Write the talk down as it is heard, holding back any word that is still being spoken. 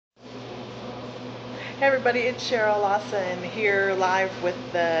Hey everybody, it's Cheryl Lawson here live with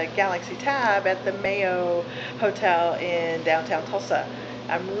the Galaxy Tab at the Mayo Hotel in downtown Tulsa.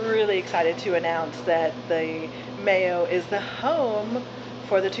 I'm really excited to announce that the Mayo is the home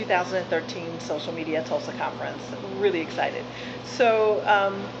for the 2013 Social Media Tulsa Conference. Really excited. So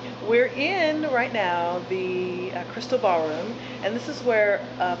we're in right now the Crystal Ballroom, and this is where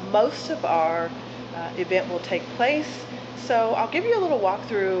most of our event will take place. So I'll give you a little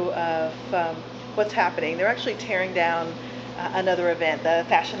walkthrough of what's happening. They're actually tearing down another event. The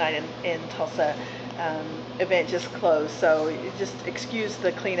Fashion Night in Tulsa event just closed, so you just excuse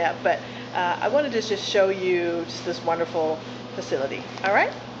the cleanup. But I wanted to just show you just this wonderful facility. All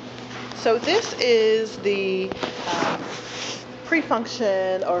right. So this is the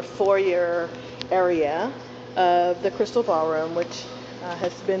pre-function or foyer area of the Crystal Ballroom, which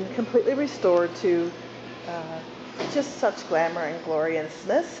has been completely restored to just such glamour and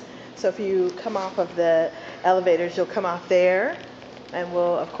gloriousness. So if you come off of the elevators, you'll come off there, and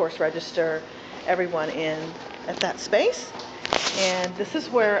we'll of course register everyone in at that space. And this is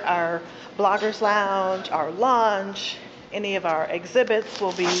where our bloggers lounge, our lounge, any of our exhibits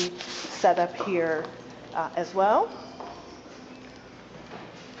will be set up here as well.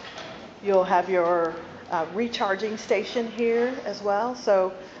 You'll have your recharging station here as well.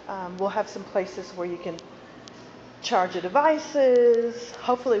 So we'll have some places where you can charge your devices.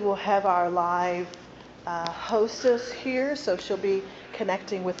 Hopefully we'll have our live hostess here, so she'll be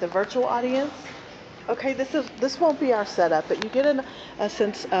connecting with the virtual audience. Okay, this won't be our setup, but you get a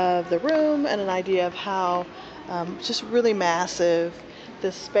sense of the room and an idea of how just really massive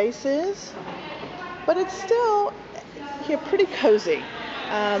this space is. But it's still pretty cozy.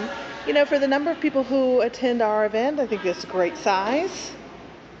 For the number of people who attend our event, I think it's a great size.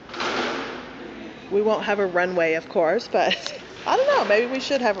 We won't have a runway, of course, but I don't know, maybe we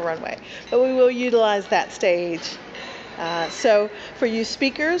should have a runway. But we will utilize that stage. So for you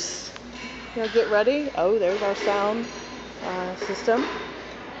speakers, get ready. Oh, there's our sound system.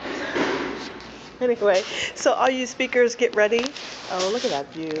 Anyway, so all you speakers, get ready. Oh, look at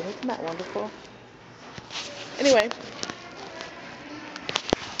that view. Isn't that wonderful? Anyway,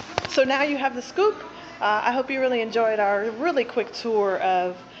 so now you have the scoop. I hope you really enjoyed our really quick tour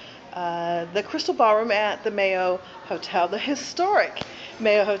of the Crystal Ballroom at the Mayo Hotel, the historic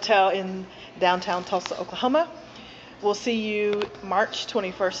Mayo Hotel in downtown Tulsa, Oklahoma. We'll see you March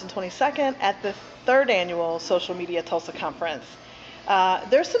 21st and 22nd at the 3rd annual Social Media Tulsa Conference.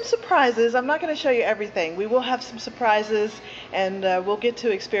 There's some surprises. I'm not going to show you everything. We will have some surprises, and we'll get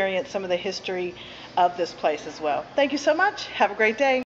to experience some of the history of this place as well. Thank you so much. Have a great day.